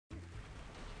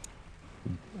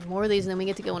More of these, and then we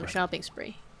get to go on a shopping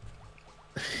spree.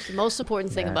 It's the most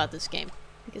important thing about this game,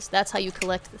 because that's how you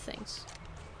collect the things.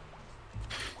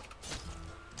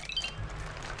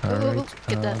 Alright,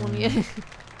 get that one, yeah.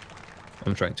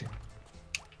 I'm trying to.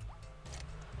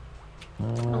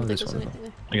 Oh, this one.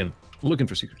 There. Again, looking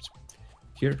for secrets.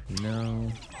 Here,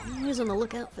 no. Always on the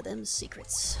lookout for them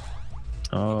secrets.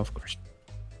 Oh, of course.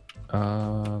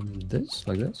 This,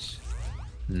 like this?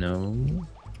 No.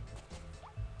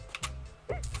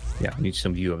 Yeah, I need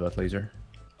some view of that laser.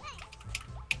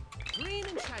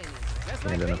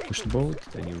 And then I push the boat,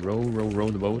 then you row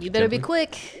the boat. You better be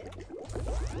quick.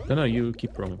 No, you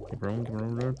keep rowing,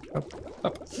 up.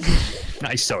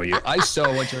 I saw you. I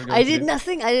saw what you were going I to did do.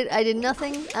 nothing. I did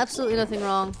nothing. Absolutely nothing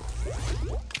wrong.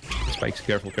 Spikes,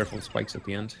 careful, spikes at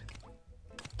the end.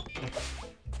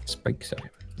 Spikes, okay,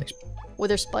 nice. Were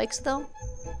there spikes though?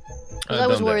 Because I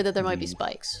was worried that there might be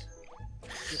spikes.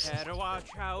 You better watch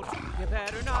out. You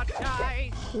better not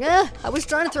die. Yeah, I was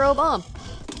trying to throw a bomb.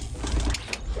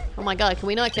 Oh my god, can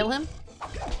we not kill him?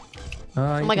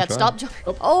 Oh my god, stop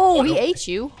jumping. Oh, he ate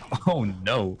you. Oh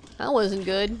no. That wasn't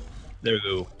good. There we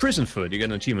go. Prison food. You get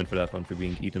an achievement for that one, for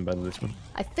being eaten by this one.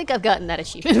 I think I've gotten that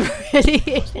achievement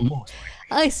already. Almost.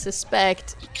 I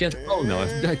suspect. Oh no,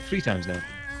 I've died 3 times now.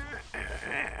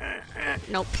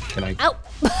 Nope. Can I? Ow!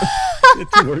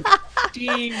 Teamwork.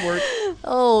 Teamwork.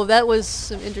 Oh, that was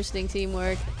some interesting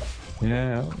teamwork.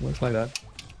 Yeah, looks like that.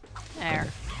 There.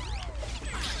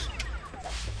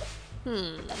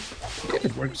 If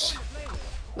it works.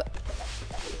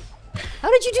 How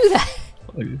did you do that?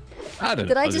 I don't know.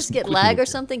 Did I just get lag or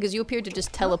something? Because you appeared to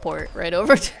just teleport right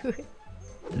over to it.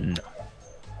 No.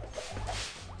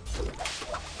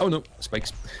 Oh no,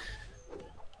 spikes.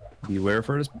 Beware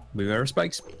of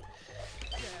spikes.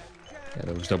 Yeah,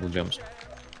 those double jumps.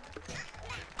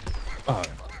 Oh.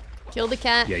 Kill the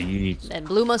cat. Yeah, you need. And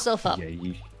blew myself up. Yeah,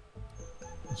 you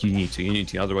need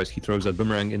to. Otherwise, he throws that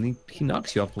boomerang and he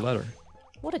knocks you off the ladder.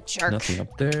 What a jerk. Nothing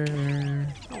up there.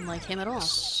 I don't like him at all.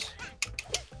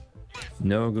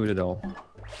 No good at all.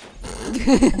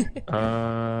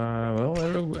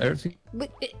 Well, everything.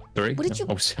 But, Sorry. what did you?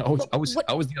 I was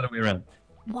the other way around.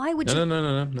 Why would you?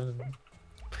 No.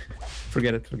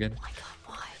 Forget it. Oh my god,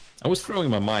 why? I was throwing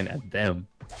my mine at them.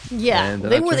 Yeah, and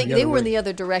they were in the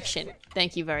other direction.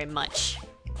 Thank you very much.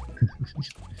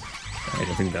 I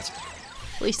think that's it.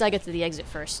 At least I get to the exit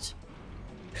first.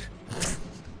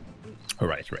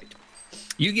 Right.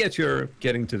 You get your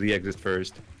getting to the exit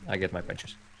first. I get my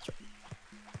punches.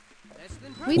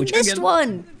 We missed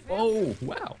one! Oh,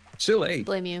 wow. Still 8.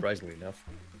 Blame you. Surprisingly enough.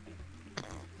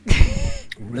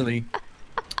 Really?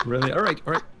 Really? All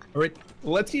right.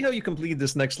 Let's see how you complete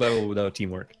this next level without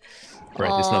teamwork.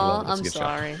 Right, it's not a level. I'm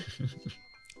sorry.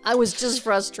 I was just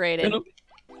frustrated.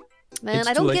 Man,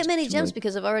 I don't get many gems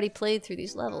because I've already played through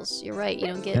these levels. You're right, you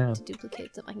don't get to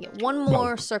duplicate them. I can get one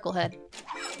more circle head.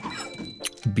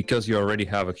 Because you already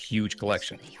have a huge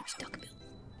collection. A huge duck bill.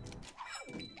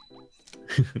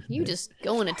 You just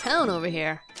going to town over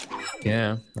here.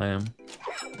 Yeah, I am.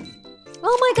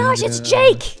 Oh my gosh, it's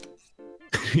Jake!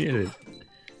 It is.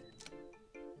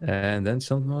 And then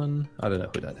someone... I don't know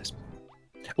who that is.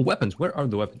 Weapons, where are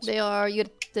the weapons? They are... You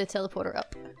get the teleporter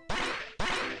up.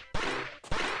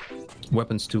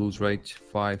 Weapons, tools, right?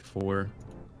 5, 4.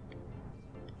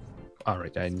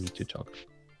 Alright, I need to talk.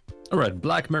 Alright,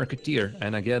 Black Marketeer.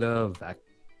 And I get a vac...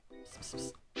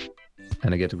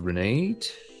 And I get a grenade.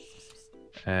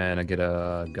 And I get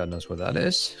a... God knows what that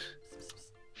is.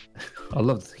 I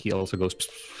love that he also goes...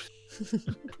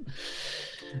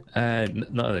 And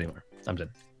not anymore. I'm done.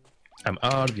 I'm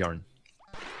out of yarn.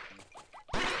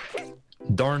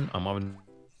 Darn, I'm on.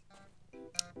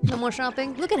 No more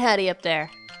shopping? Look at Hattie up there.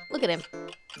 Look at him.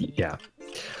 Yeah.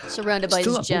 Surrounded by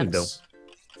Still his not moving, gems.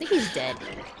 I think he's dead.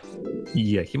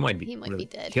 Yeah, he might be. He might be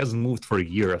dead. He hasn't moved for a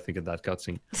year, I think, at that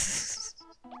cutscene.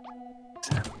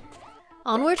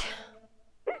 Onward?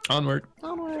 Onward.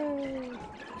 Onward.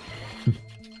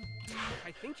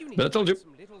 I think you need But I told you.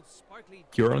 some little sparkly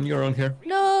You're on here.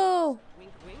 No!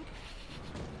 wink wink.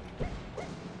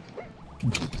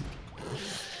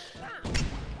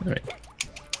 Alright.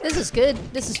 This is good.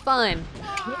 This is fine.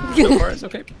 So far, it's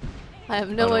okay. I have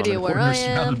no idea where I am.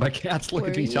 Surrounded by cats. Look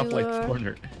at me, top where left you are.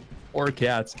 corner. 4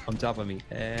 cats on top of me,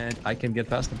 and I can get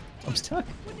past them. I'm stuck.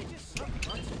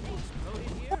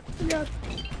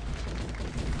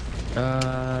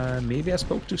 Maybe I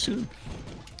spoke too soon.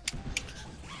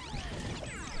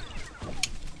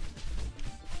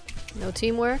 No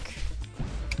teamwork?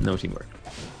 No teamwork.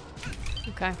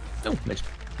 Okay. Oh, nice.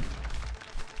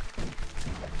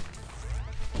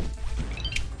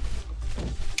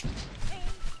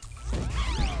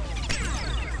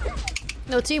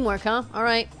 No teamwork, huh? All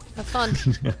right, have fun.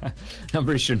 I'm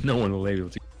pretty sure no one will be able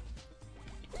to.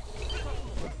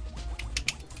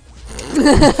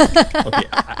 Okay,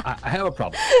 I have a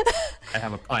problem.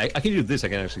 I can do this. I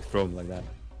can actually throw him like that.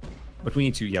 But we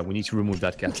need to, we need to remove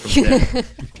that cat from there.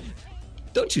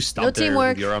 Don't you stop there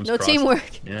with your arms crossed. No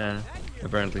teamwork. Yeah,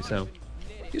 apparently so.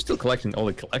 You're still collecting all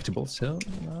the collectibles, so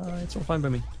it's all fine by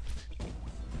me.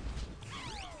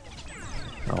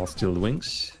 I'll steal the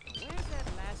wings.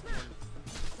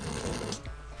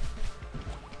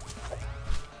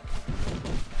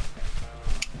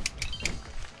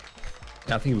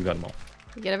 I think we got them all.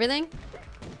 You get everything?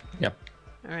 Yep.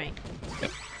 All right.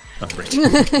 Yep. Oh, great.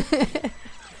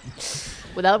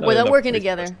 without working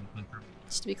together.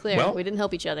 Just to be clear, we didn't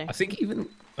help each other. I think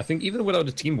even without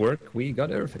the teamwork, we got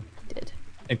everything. Did.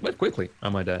 And quite quickly, I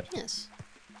might add. Yes.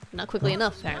 Not quickly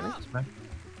enough, apparently.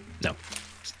 No.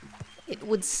 It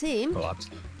would seem. Collapse.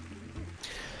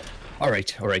 All right,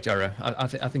 Aira.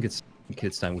 I think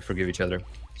it's time we forgive each other.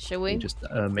 Should we? Just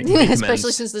make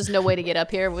Especially since there's no way to get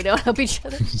up here. We don't help each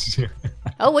other.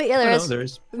 Oh wait, yeah, there is. No, there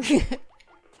is.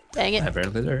 Dang it.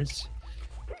 Apparently there is.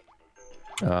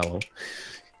 Well.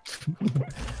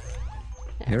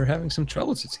 You're having some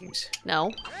troubles, it seems.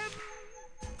 No.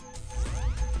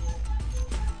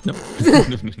 No.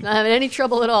 Not having any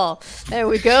trouble at all. There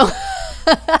we go.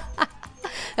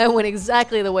 That went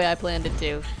exactly the way I planned it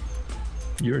to.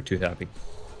 You're too happy.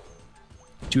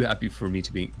 Too happy for me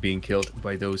to be being killed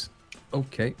by those.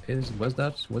 Okay, was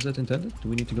that intended? Do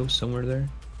we need to go somewhere there?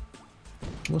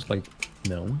 Most like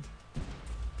no.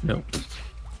 No.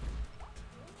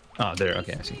 Ah, there.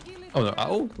 Okay, I see. Oh no!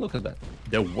 Oh, look at that.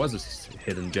 There was a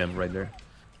hidden gem right there.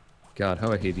 God,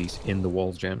 how I hate these in the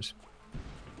walls gems.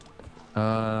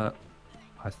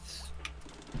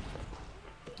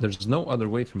 There's no other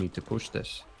way for me to push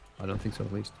this. I don't think so,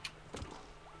 at least.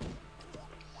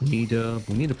 We need a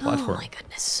platform. Oh my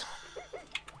goodness.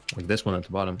 Like this one at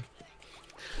the bottom.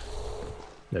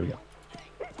 There we go.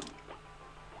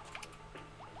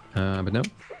 But no.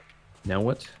 Now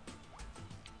what?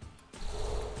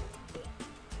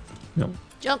 No.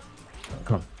 Jump.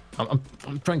 Come on.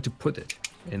 I'm trying to put it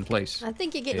in place. I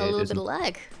think you're getting a little bit of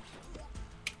lag.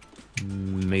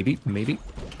 Maybe.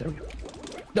 There we go.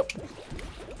 No.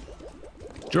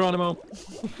 Geronimo.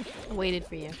 I waited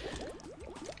for you.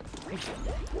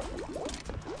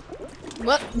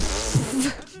 What?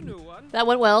 That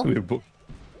went well.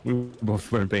 We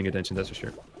both weren't paying attention, that's for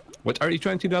sure. What are you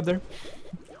trying to do up there?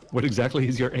 What exactly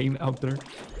is your aim out there?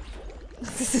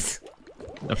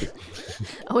 Okay.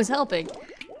 I was helping.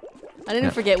 I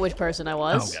didn't forget which person I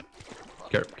was. Oh,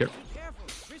 yeah. Careful.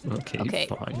 Okay,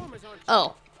 fine.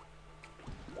 Oh.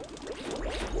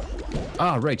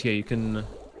 Ah, right, yeah, you can...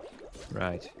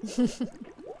 Right.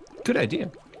 Good idea.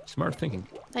 Smart thinking.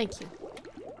 Thank you.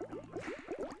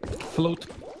 Float.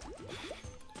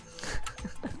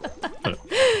 Oh, no.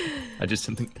 I just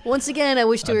something. Once again, I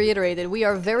wish to reiterate that we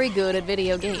are very good at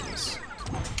video games.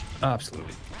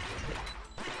 Absolutely.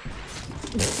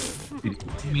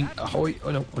 I mean, ahoy!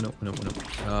 Oh no!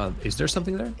 Is there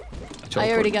something there?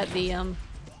 I already got the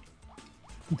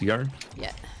The yarn.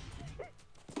 Yeah.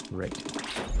 Right.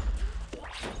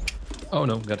 Oh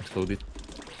no! Got exploded.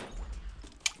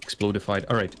 Explodified.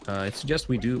 All right. I suggest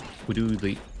we do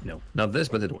the not this,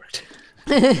 but it worked.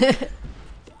 Hey,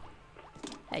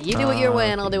 you do it your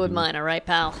way, and I'll do it mine. All right,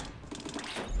 pal.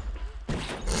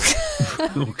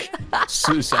 Okay.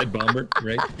 Suicide bomber,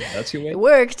 right? That's your way. It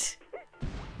worked.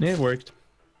 Yeah, it worked.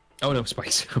 Oh no,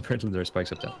 spikes. Apparently there are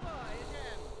spikes up there.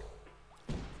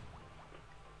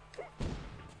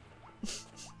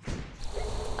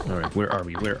 All right, where are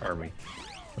we? What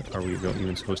are we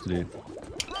even supposed to do?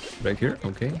 Right here.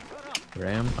 Okay. Here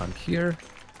I am. I'm here.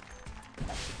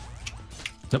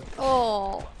 Nope.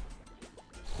 Oh.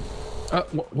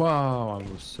 Wow,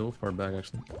 I was so far back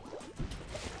actually.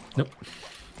 Nope.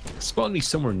 Spawn me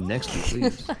somewhere next to you,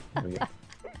 please. There we go.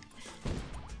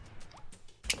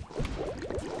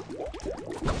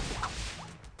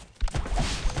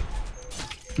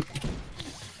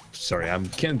 Sorry, I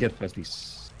can't get past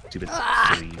these stupid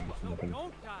silly nothing.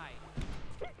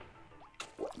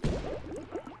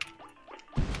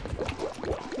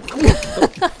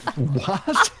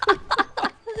 What?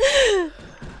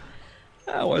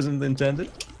 That wasn't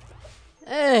intended.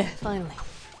 Finally.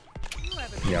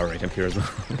 Yeah, alright, I'm here as well.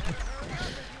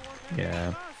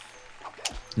 Yeah.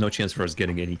 No chance for us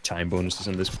getting any time bonuses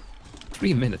in this.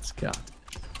 3 minutes, God.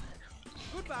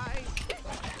 Goodbye.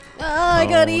 I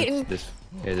got eaten.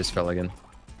 This fell again.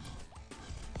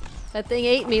 That thing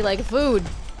ate me like food.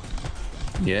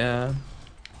 Yeah.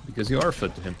 Because you are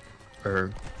food to him.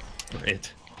 Or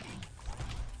it.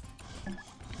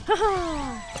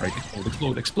 Alright, explode,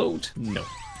 explode, explode. No.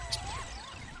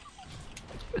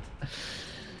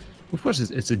 What was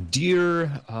it? It's a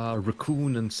deer,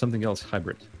 raccoon, and something else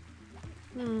hybrid.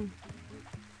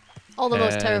 All the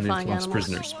most And terrifying it wants animals.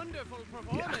 prisoners.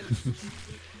 Yeah.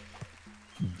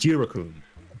 Deer raccoon.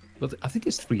 But I think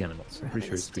it's 3 animals. I'm pretty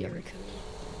sure it's 3 animals.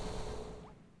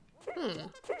 I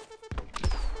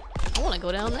want to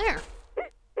go down there.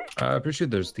 I'm pretty sure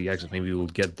there's the exit. Maybe we'll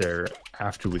get there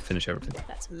after we finish everything.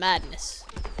 That's madness.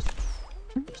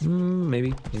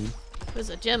 Maybe. There's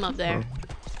a gem up there. Oh.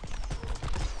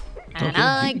 And Okay.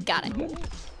 I got it.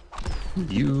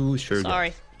 You sure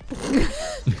Sorry.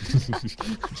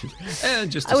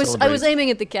 And just to I was celebrate. aiming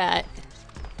at the cat.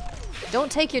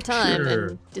 Don't take your time Sure.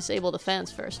 and disable the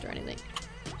fans first or anything.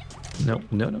 No.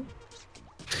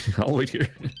 I'll wait here.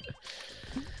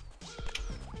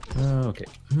 Okay.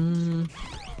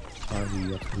 Are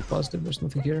we absolutely positive there's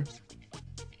nothing here?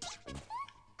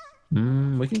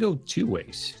 We can go 2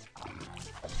 ways.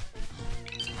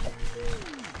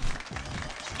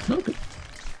 Okay.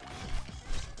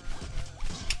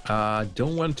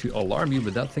 Don't want to alarm you,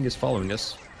 but that thing is following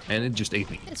us, and it just ate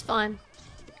me. It's fine.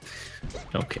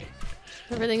 Okay.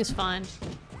 Everything is fine.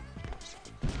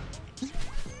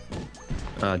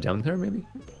 Down there maybe?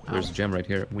 There's a gem right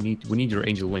here. We need your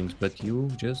angel wings, but you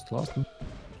just lost them.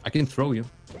 I can throw you.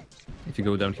 If you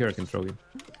go down here, I can throw you.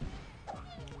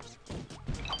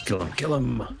 Kill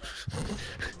him.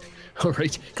 All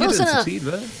right. Close you didn't enough. succeed,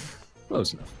 but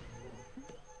close enough.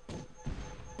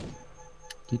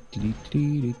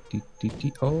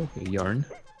 Oh, okay, yarn.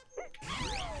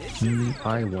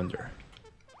 I wonder.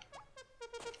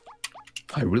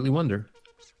 I really wonder.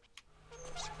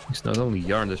 It's not only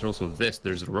yarn, there's also this.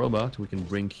 There's a robot we can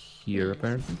bring here,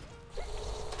 apparently.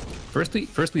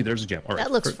 Firstly, there's a gem. All right.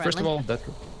 That looks First of friendly. all, that...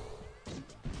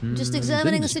 Just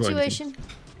examining the didn't destroy anything. situation.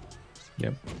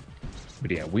 Yep.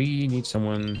 But yeah, we need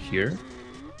someone here.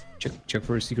 Check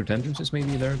for secret entrances,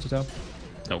 maybe there at the top.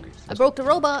 Okay. I broke the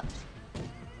robot.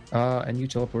 And you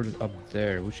teleported up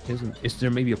there, which isn't... Is there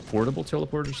maybe a portable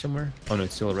teleporter somewhere? Oh no,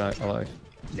 it's still alive.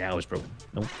 Now it's broken.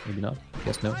 No, maybe not.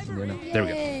 Yes, no. Yeah, no. There we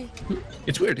Yay. go.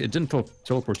 It's weird. It didn't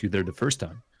teleport you there the first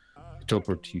time. It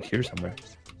teleported you here somewhere.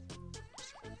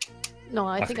 No,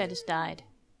 I think I just died.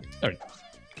 Alright.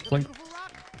 Flank.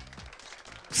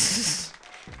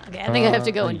 Okay, I think I have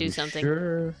to go Are and do you something.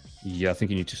 Sure? Yeah, I think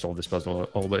you need to solve this puzzle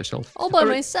all by yourself. All by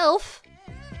Alright. myself?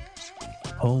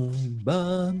 All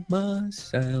by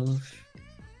myself.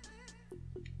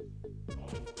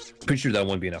 Pretty sure that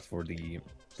won't be enough for the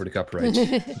copyright.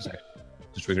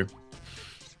 The trigger.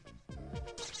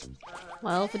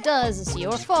 Well, if it does, it's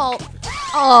your fault.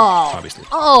 Oh! Obviously.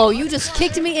 Oh, you just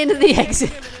kicked me into the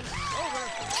exit.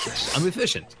 Yes, I'm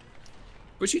efficient.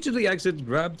 Push you to the exit,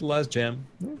 grab the last gem.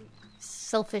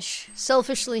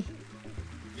 Selfishly.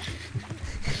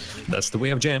 That's the way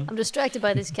of jam. I'm distracted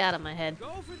by this cat on my head.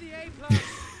 Go for the A+.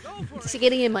 Go for It's it.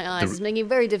 getting in my eyes. It's making it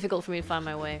very difficult for me to find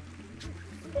my way.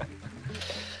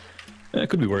 It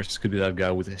could be worse. Could be that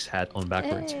guy with his hat on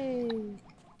backwards. Hey.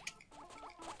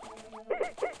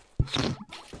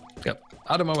 Yep.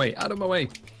 Out of my way. Out of my way.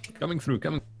 Coming through.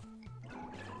 Coming.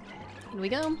 Here we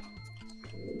go.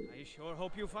 I sure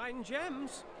hope you find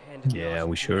gems. And Yeah,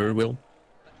 we sure will.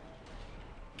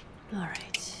 All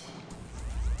right.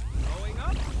 Going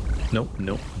up. No.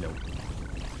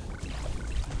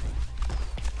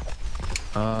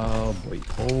 Oh boy.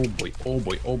 Oh boy. Oh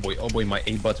boy. Oh boy. Oh boy. My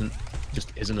A button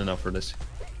just isn't enough for this.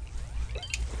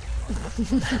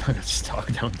 I got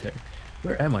stuck down there.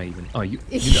 Where am I even? Oh, you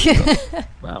got stuck.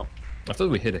 Wow. I thought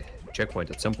we hit a checkpoint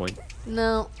at some point.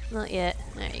 No, not yet.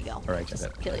 There you go. All right, Just I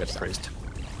got yourself. praised.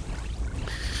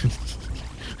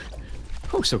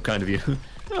 Oh, so kind of you.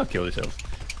 Oh, kill yourself.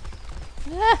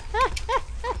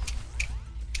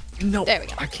 No, There we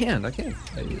go. I can't.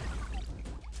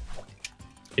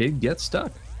 It gets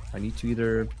stuck. I need to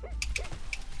either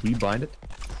rebind it,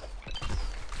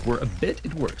 or a bit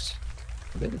it works.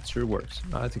 A bit it sure works.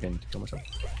 I think I need to kill myself.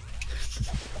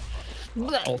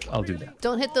 I'll do that.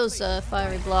 Don't hit those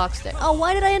fiery blocks there. Oh,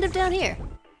 why did I end up down here?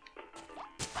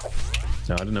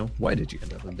 No, I don't know. Why did you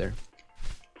end up there?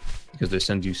 Because they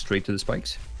send you straight to the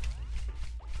spikes?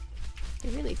 They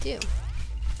really do.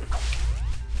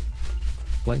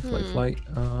 Fly. Really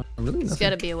There's nothing.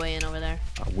 gotta be a way in over there.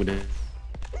 I wouldn't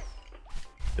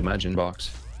imagine box.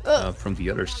 From the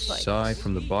other side,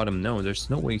 from the bottom. No, there's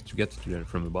no way to get to there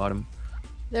from the bottom.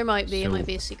 There might be. It So- might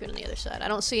be a secret on the other side. I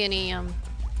don't see any. I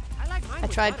like mine I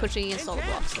with tried butter pushing against all the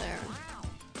and blocks there.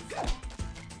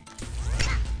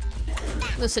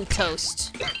 Listen,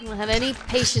 Toast. I don't have any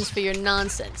patience for your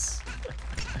nonsense.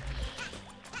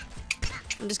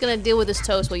 I'm just gonna deal with this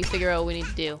toast while you figure out what we need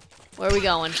to do. Where are we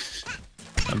going?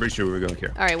 I'm pretty sure we're going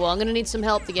here. Alright, well, I'm gonna need some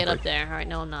help to get up there. Alright,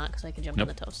 no, I'm not, because I can jump on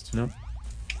the toast. Nope.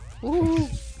 Ooh.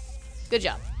 Good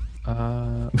job.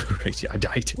 Right, yeah, I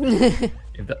died.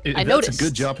 If that's noticed. a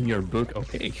good job in your book,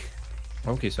 okay.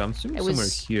 Okay, so I'm assuming somewhere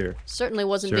here. Certainly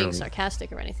wasn't being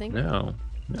sarcastic or anything. No.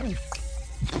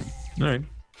 Alright.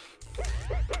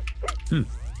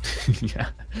 Yeah,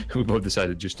 we both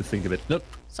decided just to think of it. Nope.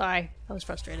 Sorry, I was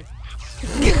frustrated.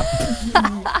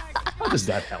 How does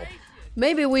that help?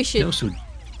 Maybe we should, No, so...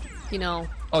 you know...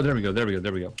 Oh, there we go.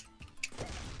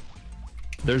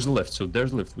 There's the lift, so there's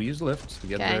the lift. We use the lift to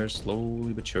get there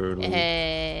slowly but surely.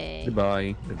 Hey.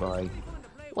 Goodbye.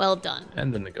 Well done.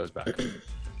 And then it goes back.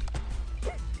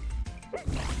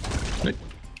 Right.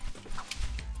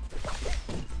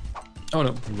 Oh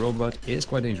no, robot is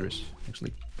quite dangerous,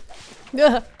 actually.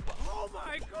 Yeah. Oh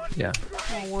my god. Yeah.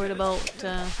 I'm worried about,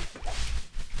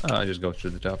 I just go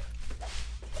through the top.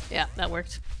 Yeah, that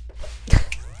worked.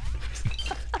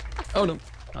 Oh no,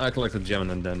 I collected the gem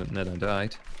and then I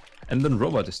died. And then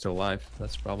robot is still alive,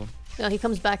 that's the problem. No, he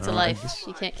comes back to life. This...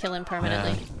 You can't kill him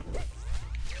permanently.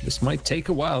 This might take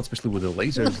a while, especially with the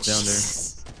lasers down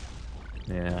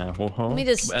there. Yeah, Let me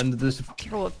just and this...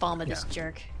 throw a bomb at this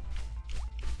jerk.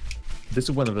 This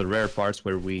is one of the rare parts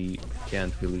where we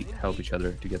can't really help each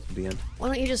other to get to the end. Why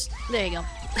don't you just... There you go.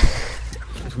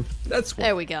 That's what...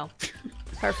 There we go.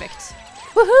 Perfect.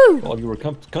 Woohoo! While you were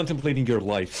contemplating your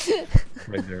life.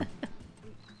 Right there.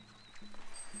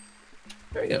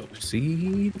 There you go.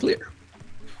 See, clear.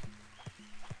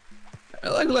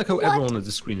 I like how everyone on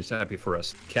the screen is happy for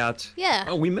us. Cat. Yeah.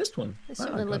 Oh, we missed one. They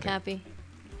certainly look happy.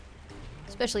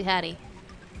 Especially Hattie.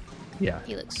 Yeah.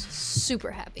 He looks super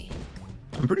happy.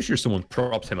 I'm pretty sure someone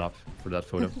propped him up for that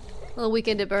photo. A little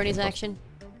Weekend at Bernie's action.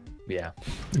 Yeah,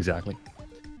 exactly.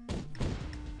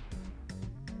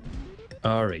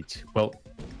 Alright, well,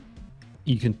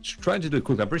 you can try to do it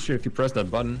quick. I'm pretty sure if you press that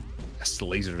button, that's the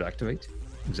laser to activate.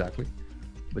 Exactly.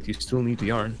 But you still need the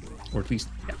yarn, or at least,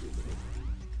 yeah.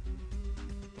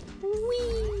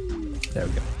 Whee! There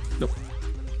we go. Nope.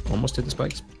 Almost hit the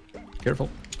spikes. Careful.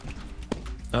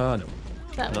 No.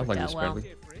 That Not worked like out this, well.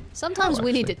 apparently. Sometimes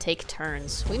we need to actually. take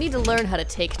turns. We need to learn how to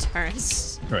take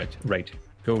turns. Right.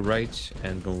 Go right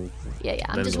and go... Yeah,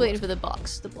 I'm then just go waiting left. for the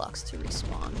blocks to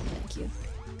respawn. Thank you.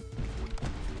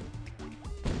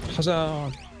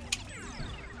 Huzzah!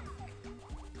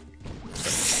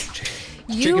 Checking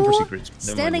for You secrets. Never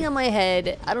standing mind. on my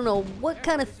head, I don't know what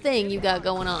kind of thing you got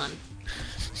going on.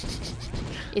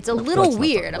 It's a little let's not talk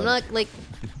weird. I'm about not like...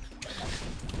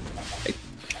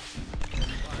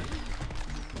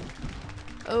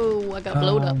 Oh, I got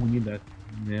blowed up. We need that.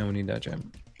 Yeah, we need that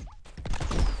gem.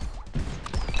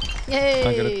 Yay!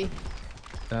 I got it.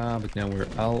 But now we're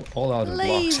all out of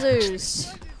blocks.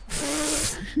 Lasers!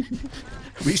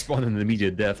 Respawn and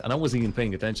immediate death, and I wasn't even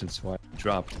paying attention, so I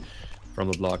dropped from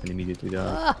the block and immediately died.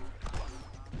 Ah.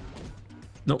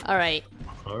 Nope. Alright.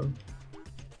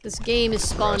 This game is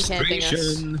spawn camping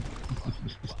us.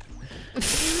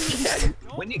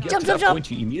 When you get Jump, to that jump,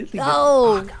 point, you immediately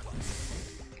Oh!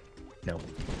 No.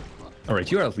 Alright,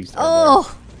 you're at least Oh!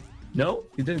 there. No?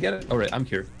 You didn't get it? Alright, I'm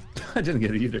here. I didn't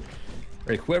get it either.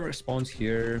 Alright, whoever spawns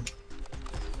here...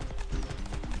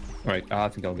 Alright, I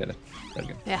think I'll get it. There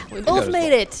we go. Yeah, we got both it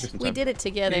made well. it! Just in We time. did it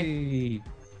together. Hey.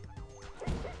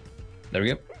 There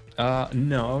we go.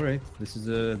 No, alright. This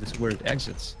is where it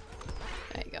exits.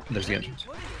 There you go. There's the entrance.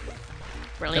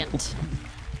 Brilliant.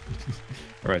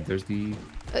 Alright, there's the...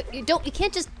 You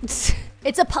can't just...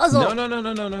 It's a puzzle! No,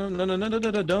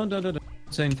 don't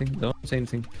say anything. Don't say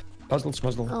anything. Puzzle,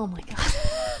 smuzzle. Oh my god.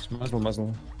 Muzzle,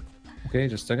 muzzle. Okay,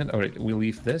 just a second. Alright, we'll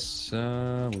leave this.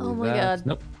 We'll leave Oh my that. god.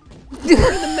 Nope.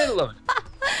 We're in the middle of it.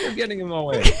 You're getting in my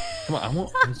way. Come on,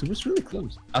 it was really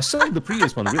close. I saw the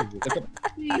previous one really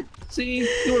good. See,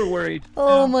 you were worried.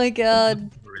 Oh my god.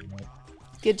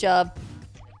 Good job.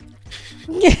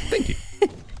 Thank you.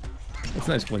 It's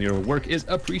nice when your work is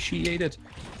appreciated.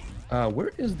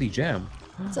 Where is the gem?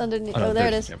 It's underneath. no, Oh, there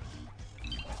it there's is. the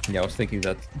gem. Yeah, I was thinking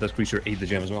that that creature ate the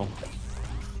gem as well.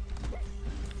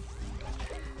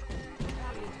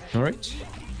 Alright.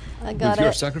 I got With your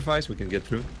it. sacrifice, we can get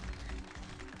through.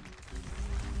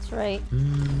 That's right.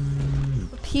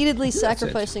 Mm, Repeatedly That's it.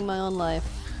 sacrificing my own life.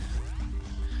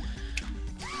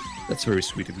 that's very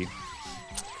sweet of you.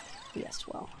 Yes,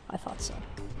 well, I thought so.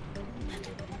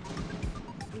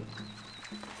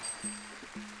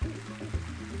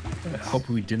 I hope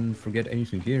we didn't forget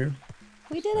anything here.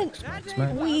 We didn't.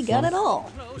 Smack. We got it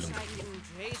all. Close, I can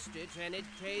taste it, and it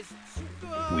tastes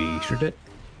good. We sure did.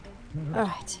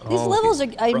 Alright. These Oh, levels are...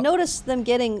 I bro. noticed them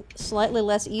getting slightly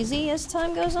less easy as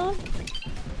time goes on.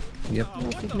 Yep. I don't know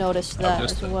if you've noticed that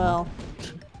as well.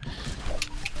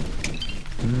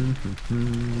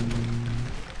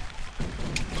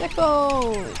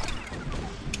 Checkpoint!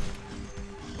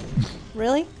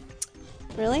 Really?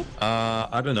 Really?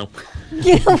 I don't know.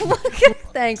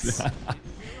 Thanks.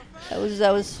 That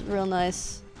was real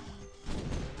nice.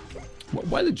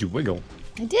 Why did you wiggle?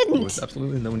 I didn't. There was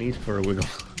absolutely no need for a wiggle.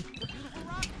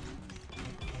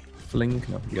 Fling?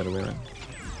 No, you gotta win it.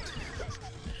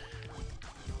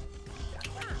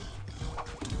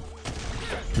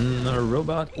 A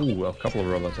robot? Ooh, a couple of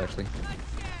robots actually.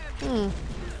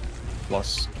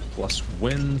 Plus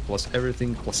wind, plus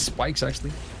everything, plus spikes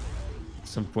actually. At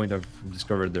some point I've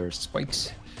discovered there's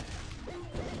spikes.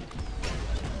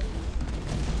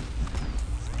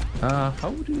 How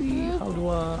do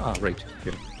right,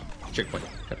 here. Checkpoint.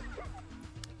 Okay.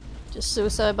 Just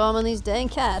suicide bombing these dang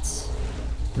cats.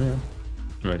 Yeah.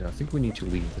 Right, I think we need to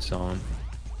leave this on.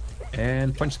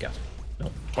 And punch the cat. No,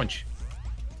 punch.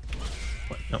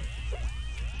 What? No.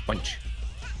 Punch.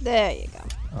 There you go.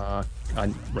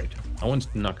 Right. I want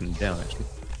to knock him down, actually.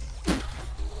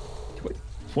 Wait,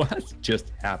 what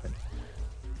just happened?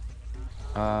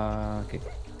 Okay.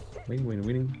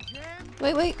 Waiting.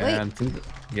 Wait. And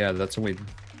yeah, that's a wait.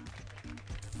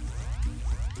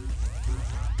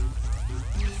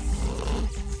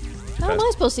 How am I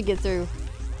supposed to get through?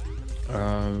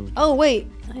 Oh, wait.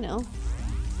 I know.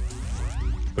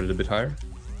 Put it a bit higher?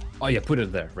 Oh, yeah, put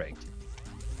it there. Right.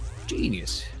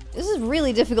 Genius. This is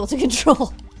really difficult to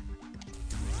control.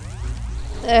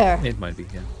 There. It might be,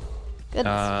 yeah.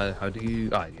 Goodness. How do you...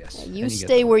 yes. You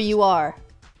stay where you are.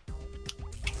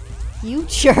 You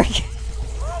jerk.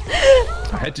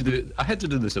 I had to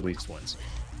do this at least once.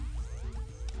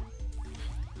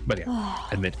 But yeah,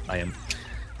 admit, I am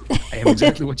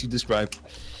exactly what you described.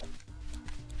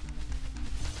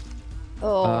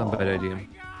 Oh. Bad idea.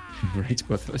 Right,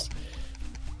 both of us.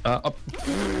 Up.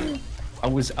 I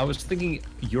was thinking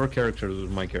your character was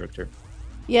my character.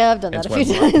 Yeah, I've done that a few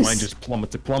times. times. Mine just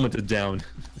plummeted down.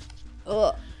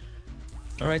 Ugh.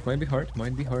 All right, might be hard.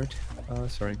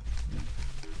 Sorry.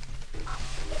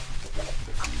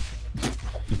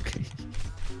 Okay.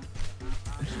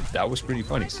 That was pretty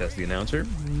funny, says the announcer.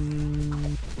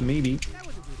 Maybe.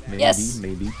 Yes.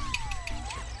 Maybe.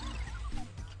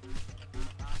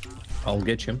 I'll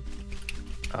get you.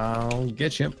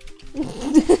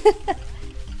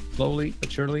 Slowly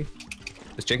but surely.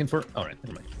 Is chicken for... Alright,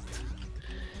 never mind.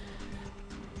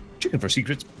 Chicken for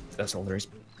secrets. That's all there is.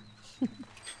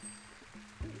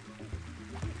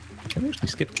 Can we actually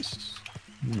skip this?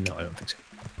 No, I don't think so.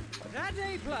 That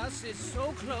A+ is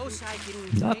so close I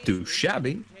can... Not too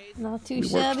shabby. Not too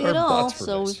shabby at all.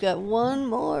 So we've got one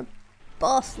more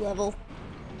boss level.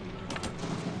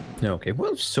 Okay,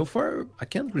 well, so far, I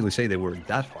can't really say they were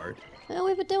that hard. Yeah,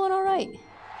 we've been doing all right.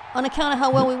 On account of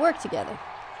how well we work together.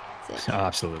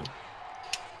 Absolutely.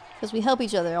 Because we help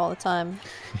each other all the time.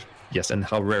 Yes, and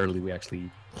how rarely we actually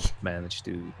manage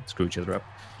to screw each other up.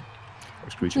 Or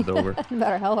screw each other over. No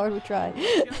matter how hard we try.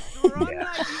 Yeah.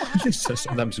 So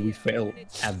sometimes we fail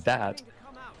at that.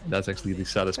 That's actually the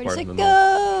saddest part of the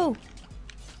go!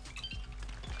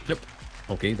 Yep.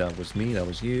 Okay, that was me, that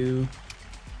was you.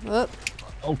 Whoop.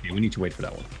 Okay, we need to wait for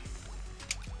that one.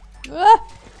 Ah!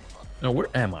 No, where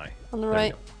am I? On the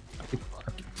right.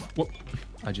 Whoop.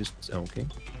 I just... Okay.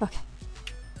 Okay.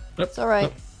 Nope. It's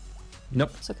alright.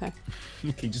 Nope. It's okay.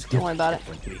 Okay, just don't worry about it.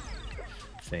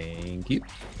 Thank you.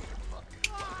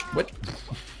 What?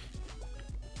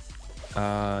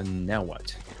 Now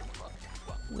what?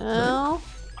 Now...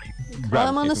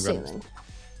 climb on the ceiling.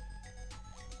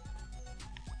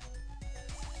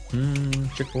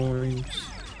 Checkpoints.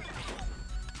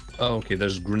 Oh, okay,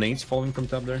 there's grenades falling from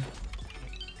top there.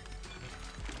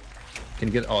 Can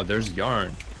you get... Oh, there's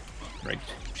yarn. Right.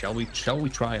 Shall we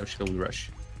try or shall we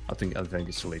rush? I think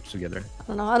it's too late together. I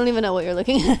don't know. I don't even know what you're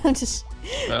looking at. I'm just...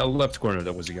 Left corner,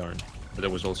 there was a yarn. But there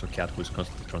was also a cat who was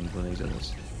constantly throwing grenades at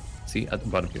us. See, at the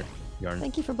bottom here. Yarn.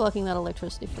 Thank you for blocking that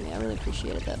electricity for me. I really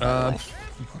appreciated that, by the way.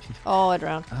 Oh, I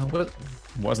drowned. Well, it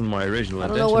wasn't my original I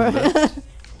intention. don't know where...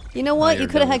 You know what? You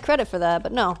could have done. had credit for that,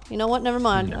 but no. You know what? Never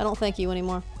mind. No. I don't thank you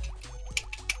anymore.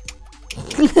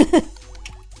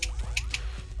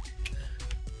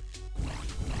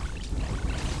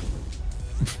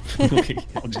 Okay,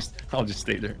 I'll just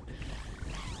stay there.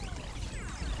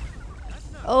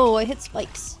 Oh, I hit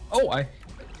spikes. Oh,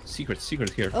 secret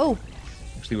here. Oh.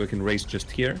 Actually, we can race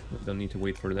just here. We don't need to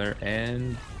wait for there.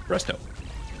 And presto.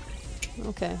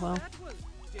 Okay, well.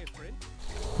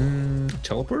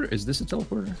 Teleporter? Is this a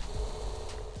teleporter?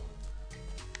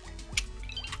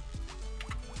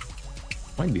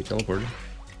 Might be a teleporter.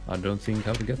 I don't think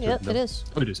how to get to it. Yep, it is.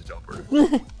 Oh, it is a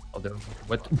teleporter. Although,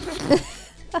 what?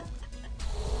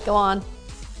 Go on.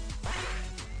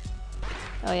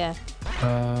 Oh yeah.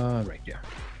 Right, yeah.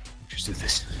 Just do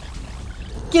this.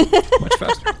 Much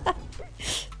faster.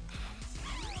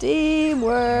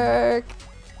 Teamwork.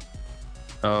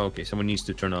 Oh, okay, someone needs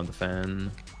to turn on the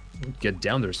fan. Get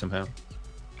down there somehow.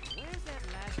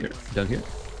 Here, down here.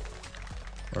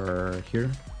 Or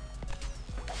here.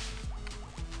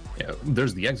 Yeah,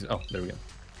 there's the exit. Oh, there we go.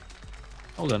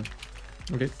 Hold on.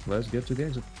 Okay, let's get to the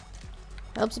exit.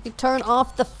 Helps if you turn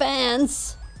off the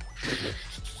fans.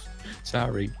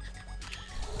 Sorry.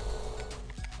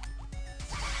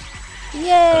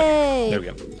 Yay! There we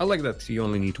go. I like that you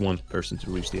only need one person to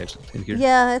reach the exit in here.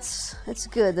 Yeah, it's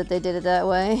good that they did it that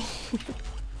way.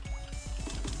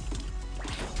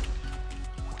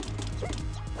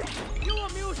 You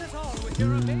amuse us all with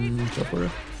your amazing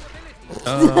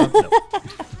No.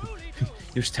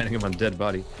 You're standing on a dead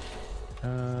body.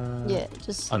 Yeah,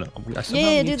 just. Oh no.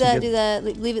 Yeah, do that, do that.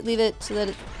 Leave it so that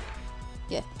it.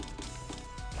 Yeah.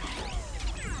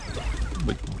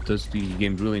 But does the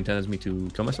game really intend me to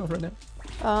kill myself right now?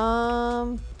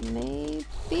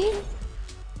 Maybe.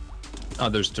 Oh,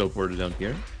 there's teleporter down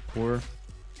here. Or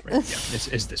right, yeah,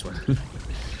 it's this one.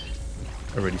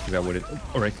 I already forgot what it.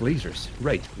 All right, lasers.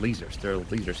 Right, lasers. There are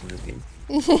lasers in this game.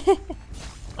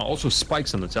 Also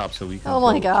spikes on the top, so we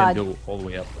can, can go all the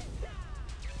way up.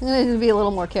 I'm gonna need to be a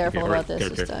little more careful about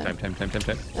this time. Time.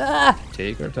 Ah!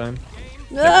 Take our time.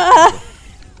 Ah!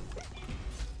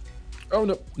 Oh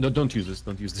no, no! Don't use this.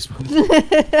 Don't use this one.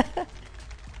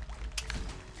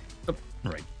 Oh,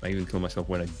 right. I even killed myself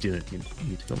when I didn't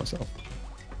need to kill myself.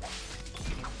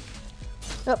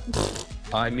 Oh.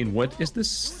 I mean, what is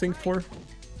this thing for?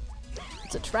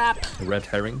 It's a trap. A red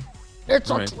herring. It's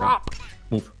a trap.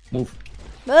 Move.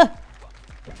 Ah!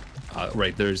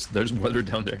 Right. There's water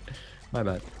down there. My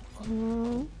bad.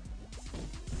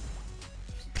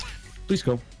 Please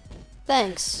go.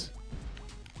 Thanks.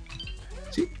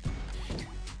 See?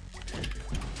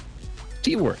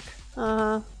 Teamwork.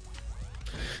 Uh-huh.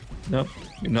 No,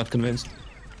 you're not convinced.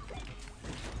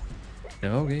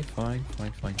 No, okay, fine.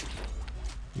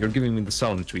 You're giving me the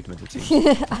silent treatment, it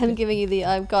seems. I'm giving you the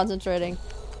I'm concentrating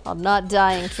on not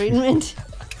dying treatment.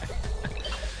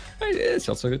 It's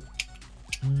also good.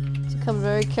 So come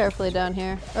very carefully down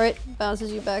here. Alright,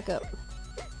 bounces you back up.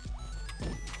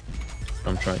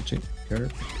 I'm trying to.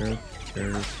 Carrot.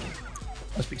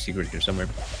 Must be a secret here somewhere.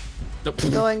 Nope.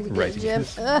 Going to get right. Jim.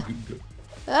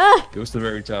 Goes to the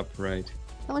very top, right.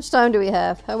 How much time do we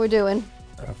have? How we doing?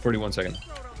 41 seconds.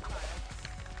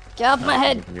 Get out my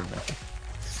head!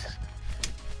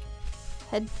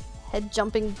 Head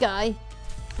jumping guy.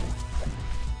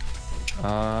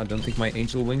 Don't think my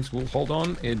angel wings will hold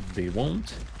on. They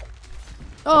won't.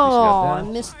 Oh, I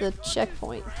missed the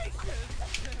checkpoint.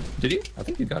 Did you? I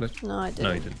think you got it. No, I didn't.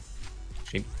 No, you didn't.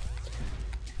 Shame.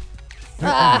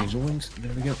 Ah! Angel wings.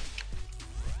 There we go.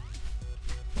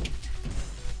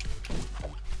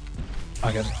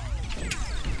 I got it.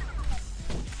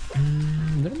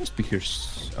 There must be here.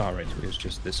 Alright, so it's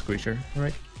just this creature.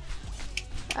 Alright.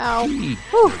 Ow. There we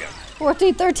go.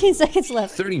 14, 13 seconds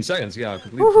left. 13 seconds, yeah. I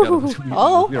completely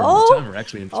forgot. We are on timer,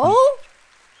 actually.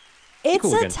 It's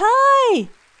a tie!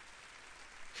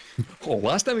 Oh,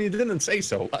 last time you didn't say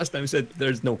so. Last time you said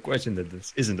there's no question that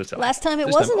this isn't a tie. Last time it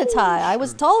wasn't a tie. I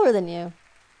was taller than you.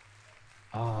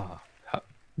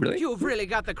 Really? You've really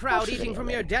got the crowd eating from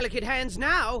your delicate hands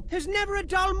now. There's never a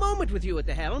dull moment with you at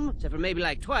the helm, except for maybe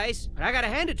like twice. But I gotta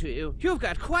hand it to you. You've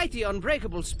got quite the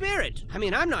unbreakable spirit. I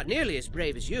mean, I'm not nearly as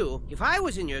brave as you. If I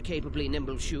was in your capably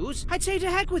nimble shoes, I'd say to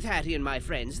heck with Hattie and my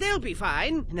friends. They'll be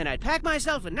fine. And then I'd pack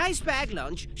myself a nice bag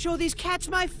lunch, show these cats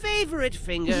my favorite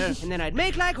finger, and then I'd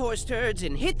make like horse turds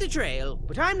and hit the trail.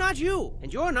 But I'm not you,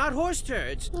 and you're not horse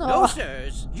turds. No,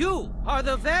 sirs. You are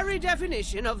the very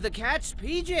definition of the cat's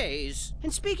PJs.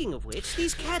 And speaking of which,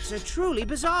 these cats are truly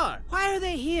bizarre. Why are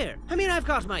they here? I mean, I've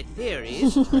got my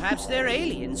theories. Perhaps they're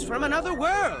aliens from another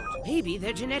world. Maybe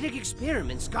their genetic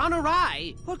experiments gone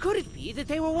awry. Or could it be that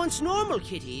they were once normal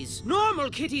kitties? Normal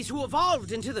kitties who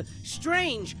evolved into the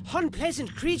strange,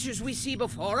 unpleasant creatures we see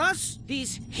before us?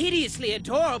 These hideously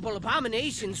adorable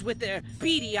abominations with their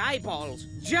beady eyeballs,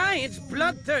 giant,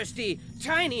 bloodthirsty,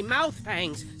 tiny mouth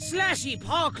fangs, slashy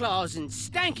paw claws, and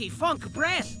stanky funk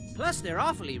breath. Plus, they're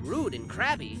awfully rude and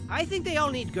crabby. I think they all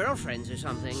need girlfriends or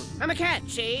something. I'm a cat,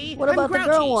 see? What about I'm grouchy,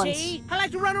 the girl ones? See? I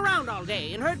like to run around all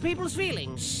day and hurt people's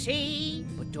feelings, see?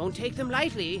 But don't take them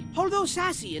lightly. Although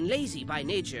sassy and lazy by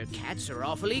nature, cats are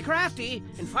awfully crafty,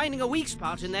 and finding a weak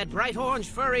spot in that bright orange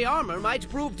furry armor might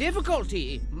prove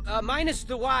difficulty. minus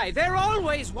the Y. They're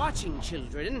always watching,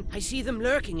 children. I see them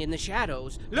lurking in the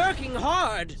shadows. Lurking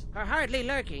hard. Or hardly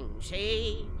lurking,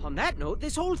 see? On that note,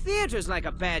 this whole theater's like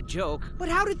a bad joke. But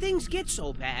how did things get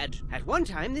so bad? At one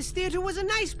time, this theater was a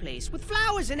nice place, with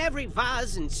flowers in every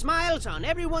vase and smiles on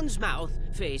everyone's mouth.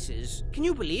 Faces. Can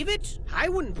you believe it? I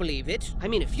wouldn't believe it. I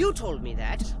mean, if you told me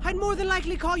that, I'd more than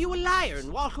likely call you a liar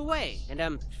and walk away. And,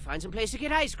 find some place to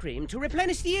get ice cream to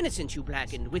replenish the innocence you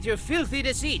blackened with your filthy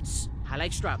deceits. I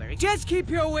like strawberry. Just keep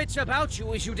your wits about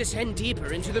you as you descend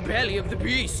deeper into the belly of the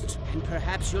beast. And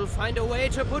perhaps you'll find a way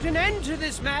to put an end to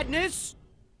this madness.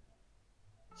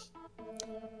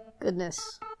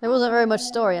 Goodness. There wasn't very much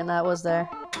story in that, was there?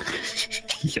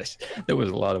 Yes, there was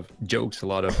a lot of jokes, a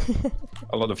lot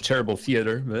of terrible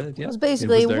theater. But yeah, it was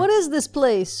basically, what is this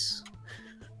place?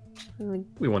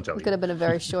 We won't tell you. It could have been a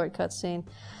very short cutscene.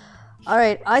 All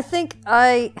right, I think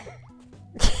I.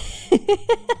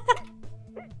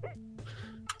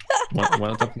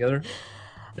 Want to talk together?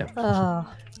 Yeah.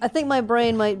 I think my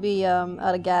brain might be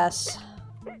out of gas.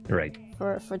 Right.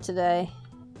 For today.